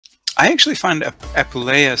I actually find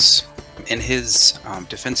Apuleius, in his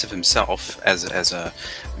defense of himself as a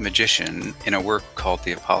magician in a work called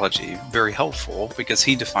The Apology, very helpful, because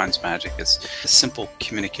he defines magic as a simple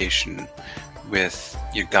communication with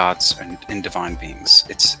your gods and divine beings.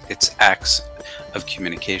 It's acts of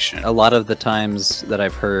communication. A lot of the times that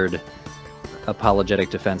I've heard apologetic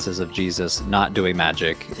defenses of Jesus not doing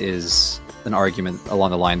magic is an argument along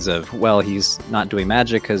the lines of, well, he's not doing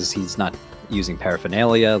magic because he's not using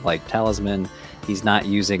paraphernalia like talisman. He's not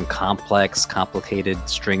using complex, complicated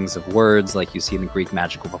strings of words like you see in the Greek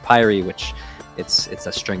magical papyri, which it's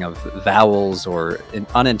a string of vowels or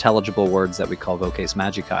unintelligible words that we call voces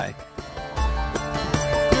magicae.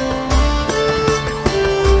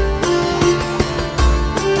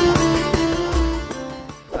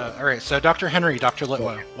 All right, so Dr. Henry, Dr.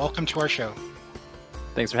 Litwa, welcome to our show.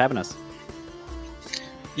 Thanks for having us.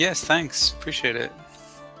 Yes, thanks. Appreciate it.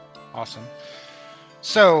 Awesome.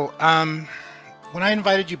 So, when I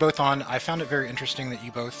invited you both on, I found it very interesting that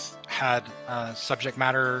you both had subject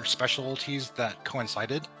matter specialties that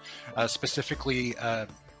coincided, specifically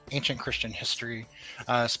ancient Christian history.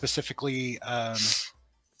 Specifically,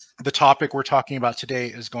 the topic we're talking about today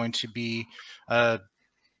is going to be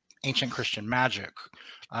ancient Christian magic.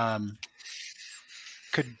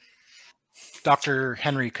 Dr.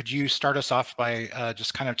 Henry, could you start us off by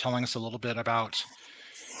just kind of telling us a little bit about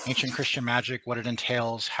ancient Christian magic, what it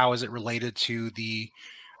entails, how is it related to the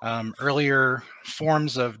earlier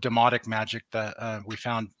forms of demotic magic that we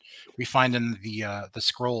find in the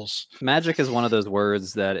scrolls? Magic is one of those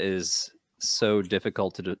words that is so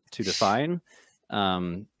difficult to define.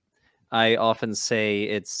 I often say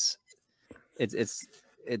it's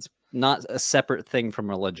not a separate thing from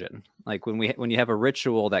religion. Like when you have a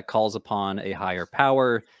ritual that calls upon a higher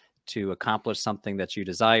power to accomplish something that you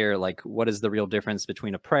desire, like what is the real difference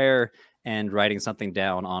between a prayer and writing something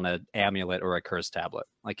down on an amulet or a curse tablet?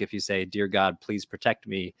 Like if you say, "Dear God, please protect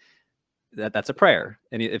me," that's a prayer.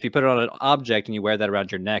 And if you put it on an object and you wear that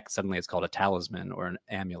around your neck, suddenly it's called a talisman or an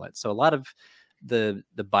amulet. So a lot of the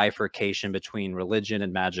bifurcation between religion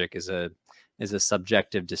and magic is a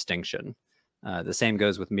subjective distinction. The same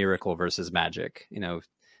goes with miracle versus magic. You know,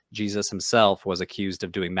 Jesus himself was accused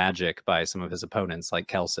of doing magic by some of his opponents,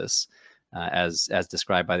 like Celsus, as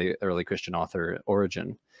described by the early Christian author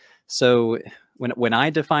Origen. So when I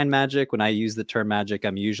define magic, when I use the term magic,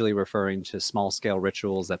 I'm usually referring to small-scale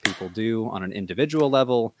rituals that people do on an individual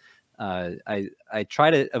level. I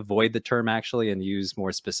try to avoid the term actually and use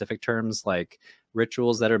more specific terms like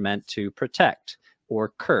rituals that are meant to protect or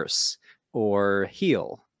curse or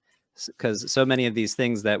heal, because so many of these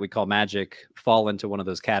things that we call magic fall into one of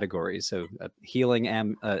those categories. So a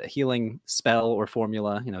healing spell or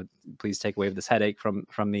formula, you know, please take away this headache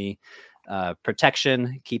from me.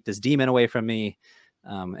 Protection, keep this demon away from me,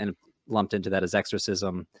 and lumped into that as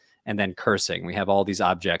exorcism. And then cursing. We have all these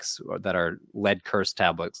objects that are lead curse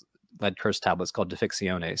tablets called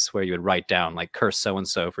defictiones, where you would write down like, curse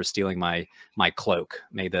so-and-so for stealing my cloak.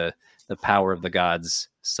 May the power of the gods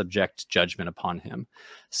subject judgment upon him.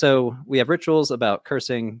 So we have rituals about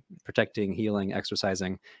cursing, protecting, healing,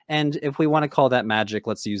 exorcising. And if we want to call that magic,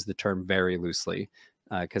 let's use the term very loosely,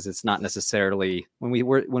 because it's not necessarily, when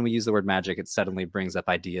we use the word magic, it suddenly brings up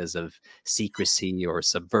ideas of secrecy or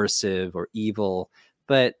subversive or evil.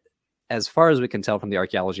 But as far as we can tell from the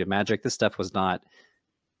archaeology of magic, this stuff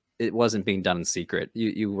wasn't being done in secret.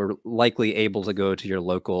 You were likely able to go to your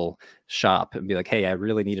local shop and be like, "Hey, I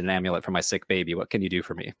really need an amulet for my sick baby. What can you do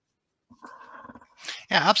for me?"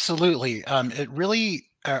 Yeah, absolutely. It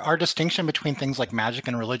really, our distinction between things like magic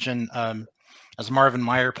and religion, as Marvin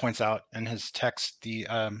Meyer points out in his text, the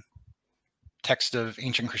text of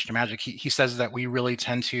ancient Christian magic, he says that we really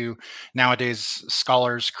tend to, nowadays,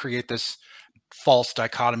 scholars create this false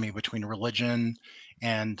dichotomy between religion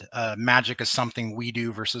and magic as something we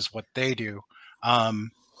do versus what they do.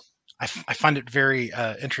 I find it very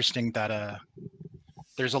interesting that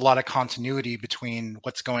there's a lot of continuity between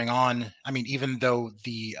what's going on. I mean, even though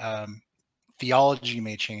the theology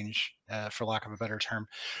may change, for lack of a better term,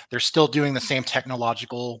 they're still doing the same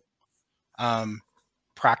technological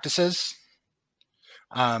practices.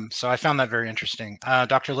 So I found that very interesting.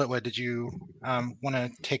 Dr. Litwood, did you want to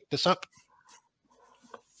take this up?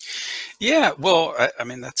 Yeah, well, I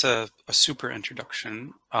mean, that's a super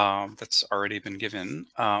introduction that's already been given.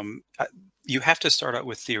 You have to start out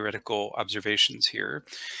with theoretical observations here.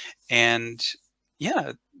 And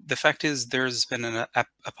yeah, the fact is there's been an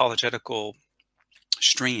apologetical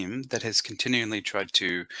stream that has continually tried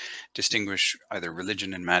to distinguish either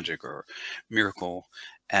religion and magic or miracle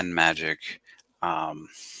and magic.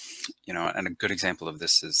 You know, and a good example of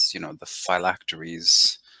this is, you know, the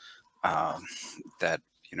phylacteries that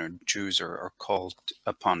Jews are called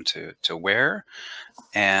upon to wear.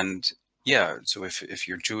 And yeah, so if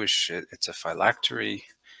you're Jewish, it's a phylactery.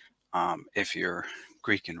 If you're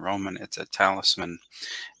Greek and Roman, it's a talisman.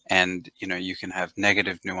 And you can have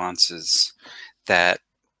negative nuances that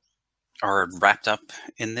are wrapped up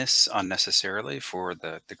in this unnecessarily for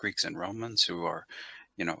the Greeks and Romans, who are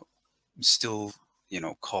you know still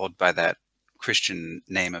called by that Christian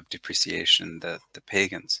name of depreciation, the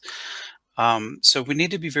pagans. So we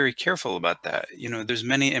need to be very careful about that. There's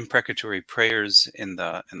many imprecatory prayers in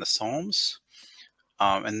the Psalms,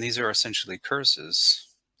 and these are essentially curses.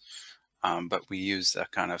 But we use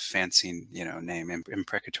that kind of fancy, name,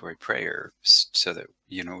 imprecatory prayer, so that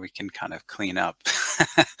we can kind of clean up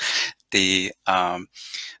the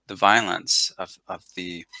the violence of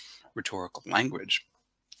the rhetorical language.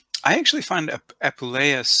 I actually find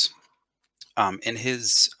Apuleius, in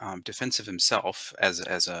his defense of himself as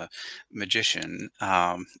a magician,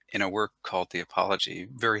 in a work called The Apology,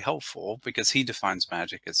 very helpful, because he defines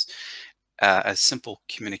magic as simple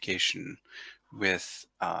communication with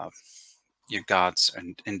your gods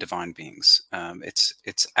and divine beings.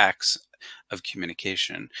 It's acts of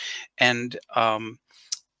communication, and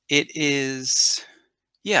it is.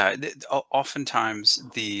 Yeah, oftentimes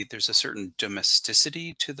there's a certain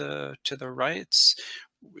domesticity to the rites,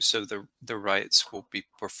 so the rites will be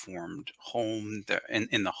performed in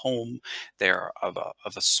the home. They're of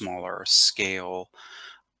a smaller scale.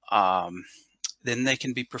 Um, then they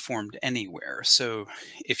can be performed anywhere. So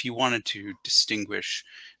if you wanted to distinguish,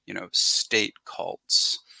 state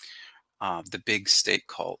cults, the big state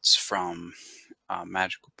cults from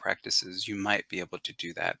magical practices, you might be able to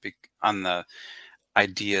do that on the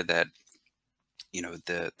idea that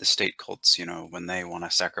the state cults, when they want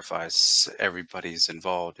to sacrifice, everybody's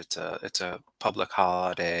involved. It's a public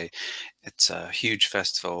holiday. It's a huge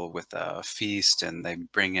festival with a feast, and they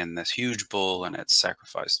bring in this huge bull, and it's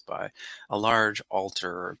sacrificed by a large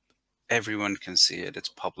altar. Everyone can see it. It's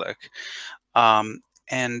public.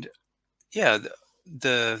 And yeah,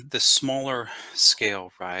 the smaller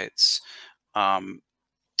scale rites, um,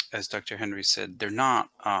 as Dr. Henry said, they're not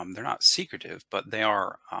secretive, but they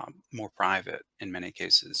are more private in many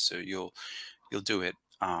cases. So you'll do it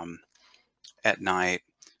at night,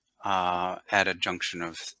 at a junction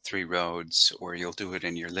of three roads, or you'll do it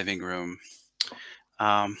in your living room.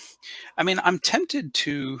 Um, I mean, I'm tempted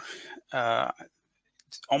to uh,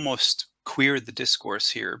 almost queer the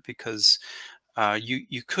discourse here, because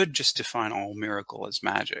you could just define all miracle as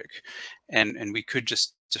magic, and we could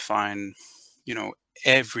just define you know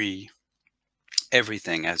every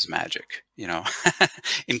everything as magic,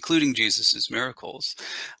 including Jesus's miracles,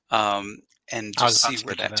 um, and I was just about see to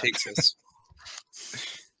where get to that that. takes us.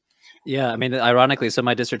 Yeah, I mean, ironically, so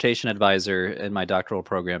my dissertation advisor in my doctoral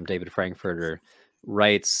program, David Frankfurter,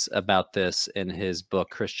 writes about this in his book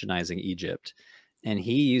Christianizing Egypt. And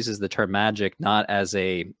he uses the term magic not as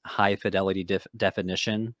a high fidelity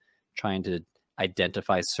definition, trying to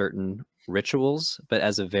identify certain rituals, but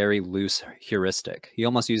as a very loose heuristic. He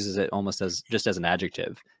almost uses it almost as just as an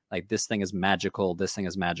adjective. Like, this thing is magical, this thing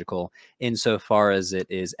is magical, insofar as it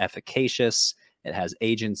is efficacious, it has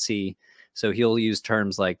agency. So he'll use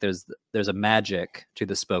terms like there's a magic to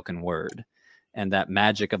the spoken word, and that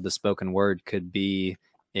magic of the spoken word could be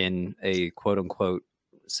in a quote unquote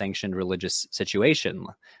sanctioned religious situation,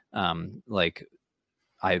 like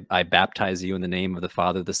I baptize you in the name of the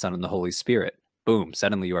Father, the Son, and the Holy Spirit. Boom!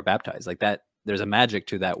 Suddenly you are baptized. Like that. There's a magic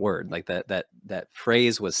to that word. Like that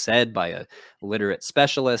phrase was said by a literate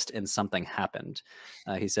specialist, and something happened.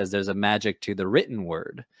 He says there's a magic to the written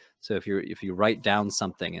word. So if you write down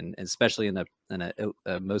something, and especially in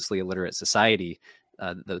a mostly illiterate society,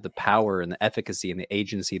 the power and the efficacy and the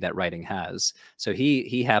agency that writing has. So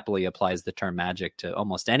he happily applies the term magic to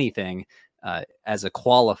almost anything, as a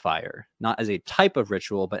qualifier, not as a type of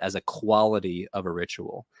ritual, but as a quality of a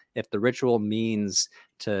ritual. If the ritual means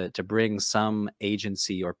to bring some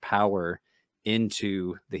agency or power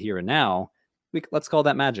into the here and now, let's call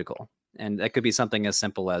that magical. And that could be something as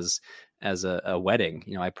simple as a wedding.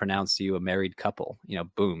 I pronounce you a married couple.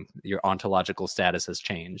 Boom, your ontological status has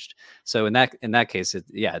changed. So in that case,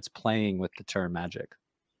 it's playing with the term magic.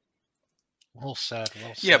 Well said.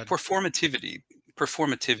 Well Yeah, said. performativity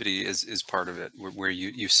is part of it, where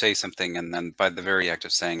you say something, and then by the very act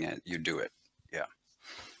of saying it, you do it. Yeah.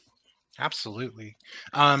 Absolutely.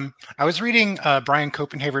 I was reading Brian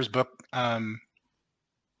Copenhaver's book,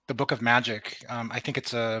 The Book of Magic. I think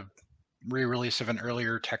it's a re-release of an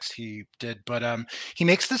earlier text he did, but he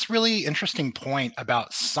makes this really interesting point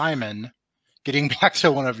about Simon. Getting back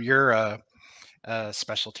to one of your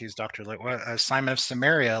specialties, Dr. Simon of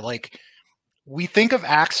Samaria. Like, we think of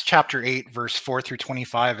Acts chapter 8, verse 4 through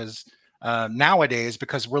 25 as nowadays,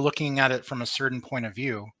 because we're looking at it from a certain point of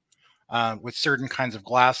view, with certain kinds of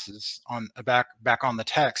glasses on back on the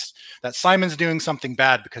text, that Simon's doing something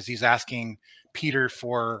bad because he's asking Peter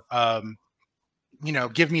for,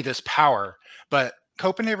 give me this power. But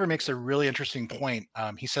Copenhaver makes a really interesting point.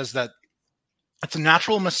 He says that it's a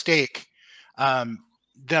natural mistake, um,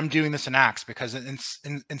 them doing this in Acts, because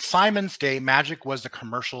in Simon's day, magic was a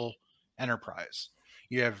commercial enterprise.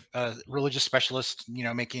 You have religious specialists,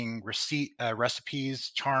 making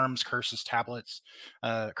recipes, charms, curse tablets,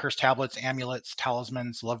 amulets,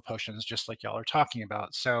 talismans, love potions, just like y'all are talking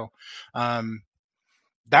about. So um,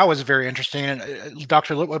 that was very interesting. And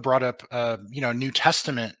Dr. Litwood brought up, New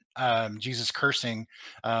Testament, Jesus cursing.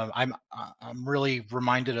 I'm really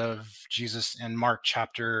reminded of Jesus in Mark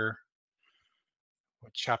chapter.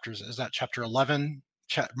 What chapters is that? Chapter 11.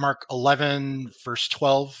 Mark 11 verse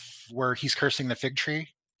 12, where he's cursing the fig tree.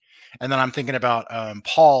 And then I'm thinking about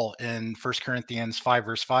Paul in 1 Corinthians 5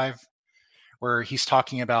 verse 5, where he's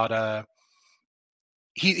talking about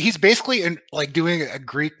he's basically like doing a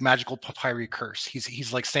Greek magical papyri curse.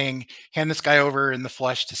 He's like saying, hand this guy over in the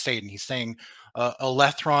flesh to Satan. He's saying,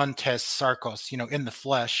 elethron tes sarkos, in the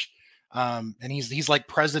flesh, and he's like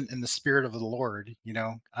present in the spirit of the Lord.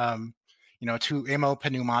 Tu emo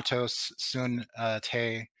pneumatos sun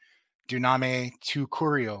te duname tu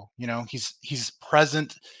curio. He's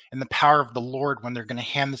present in the power of the Lord when they're going to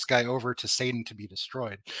hand this guy over to Satan to be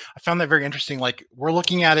destroyed. I found that very interesting. Like, we're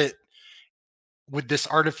looking at it with this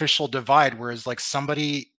artificial divide, whereas like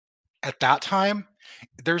somebody at that time,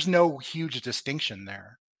 there's no huge distinction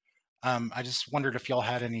there. I just wondered if y'all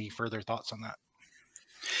had any further thoughts on that.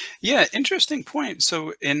 Yeah, interesting point.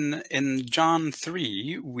 So in John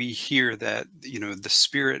 3, we hear that, the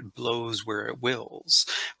Spirit blows where it wills.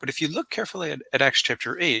 But if you look carefully at Acts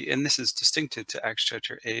chapter 8, and this is distinctive to Acts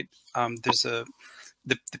chapter 8, there's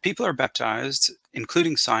the people are baptized,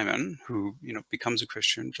 including Simon, who, becomes a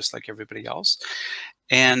Christian just like everybody else.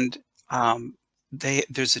 And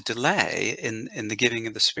there's a delay in the giving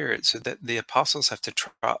of the Spirit, so that the apostles have to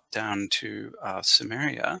trot down to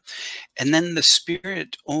Samaria, and then the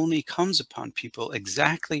Spirit only comes upon people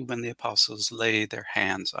exactly when the apostles lay their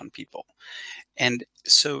hands on people. And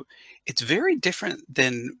so it's very different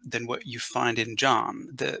than what you find in John.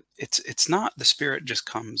 It's not the Spirit just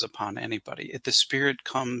comes upon anybody. The Spirit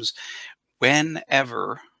comes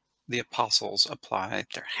whenever the apostles apply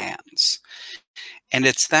their hands. And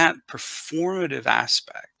it's that performative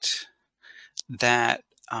aspect that,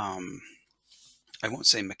 I won't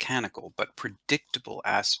say mechanical, but predictable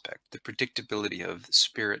aspect, the predictability of the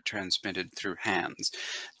Spirit transmitted through hands.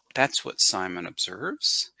 That's what Simon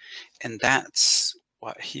observes, and that's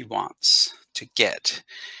what he wants to get.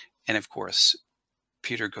 And of course,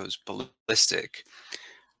 Peter goes ballistic,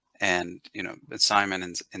 and but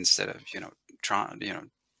Simon, instead of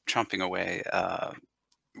trumping away,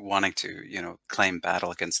 wanting to claim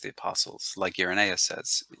battle against the apostles, like Irenaeus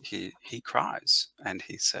says, he cries and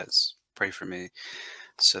he says, "Pray for me,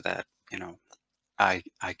 so that I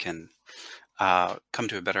can come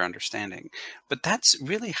to a better understanding." But that's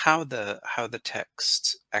really how the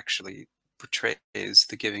text actually portrays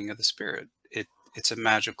the giving of the Spirit. It's a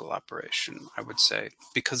magical operation, I would say,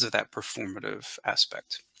 because of that performative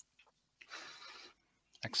aspect.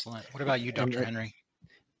 Excellent. What about you, And Dr. Henry?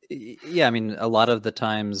 yeah, I mean, a lot of the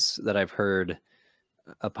times that I've heard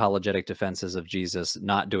apologetic defenses of Jesus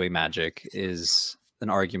not doing magic is an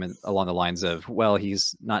argument along the lines of, well,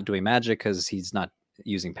 he's not doing magic because he's not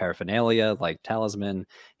using paraphernalia like talisman.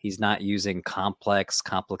 He's not using complex,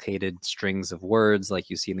 complicated strings of words like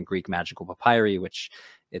you see in the Greek magical papyri, which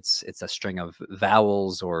it's a string of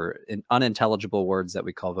vowels or unintelligible words that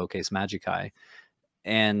we call voces magicae.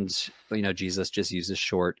 And Jesus just uses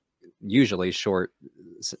usually short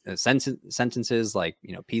sentences like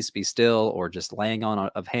peace be still, or just laying on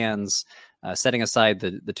of hands. Setting aside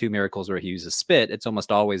the two miracles where he uses spit, it's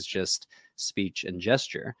almost always just speech and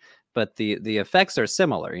gesture, but the effects are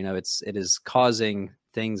similar. It is causing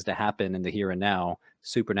things to happen in the here and now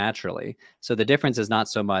supernaturally. So the difference is not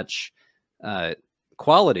so much uh,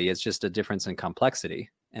 quality; it's just a difference in complexity.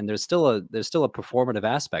 And there's still a performative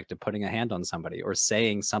aspect of putting a hand on somebody or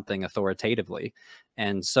saying something authoritatively.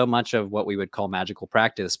 And so much of what we would call magical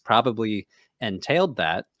practice probably entailed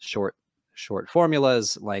that short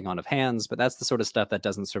formulas, laying on of hands, but that's the sort of stuff that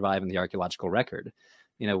doesn't survive in the archaeological record.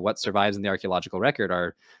 What survives in the archaeological record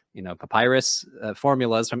are papyrus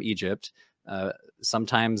formulas from Egypt,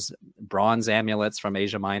 sometimes bronze amulets from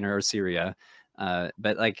Asia Minor or Syria,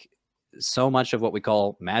 but like so much of what we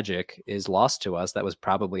call magic is lost to us that was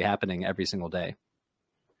probably happening every single day.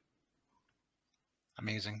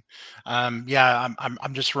 Amazing. Yeah,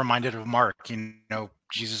 I'm just reminded of Mark. You know,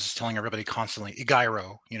 Jesus is telling everybody constantly,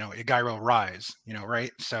 "Igairo," you know, "Igairo, rise," you know,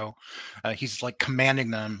 right? So he's like commanding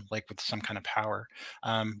them like with some kind of power.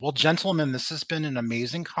 Well, gentlemen, this has been an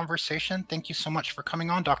amazing conversation. Thank you so much for coming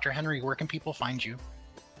on, Dr. Henry. Where can people find you?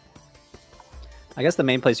 I guess the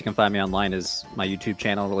main place you can find me online is my YouTube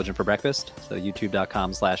channel, Religion for Breakfast. So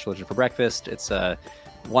youtube.com/Religion for Breakfast. It's a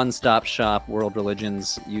one-stop shop world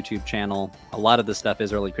religions YouTube channel. A lot of the stuff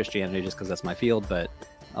is early Christianity just because that's my field, but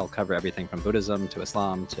I'll cover everything from Buddhism to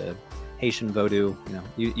Islam to Haitian Vodou. You know,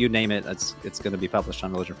 you name it, it's going to be published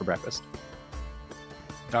on Religion for Breakfast.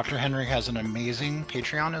 Dr. Henry has an amazing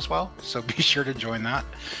Patreon as well, so be sure to join that.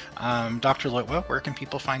 Dr. Litwa, where can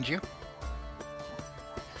people find you?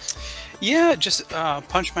 Yeah, just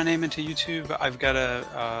punch my name into YouTube. I've got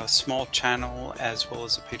a small channel as well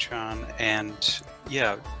as a Patreon, and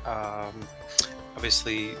yeah,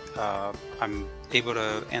 obviously I'm able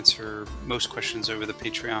to answer most questions over the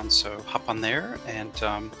Patreon, so hop on there and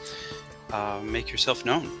make yourself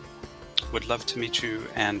known. Would love to meet you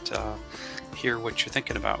and hear what you're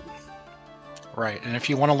thinking about. Right, and if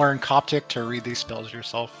you want to learn Coptic to read these spells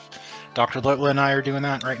yourself, Dr. Litwa and I are doing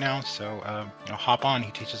that right now, so you know, hop on.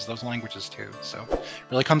 He teaches those languages too, so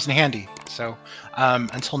really comes in handy. So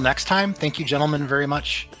until next time, thank you, gentlemen, very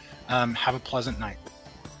much. Have a pleasant night.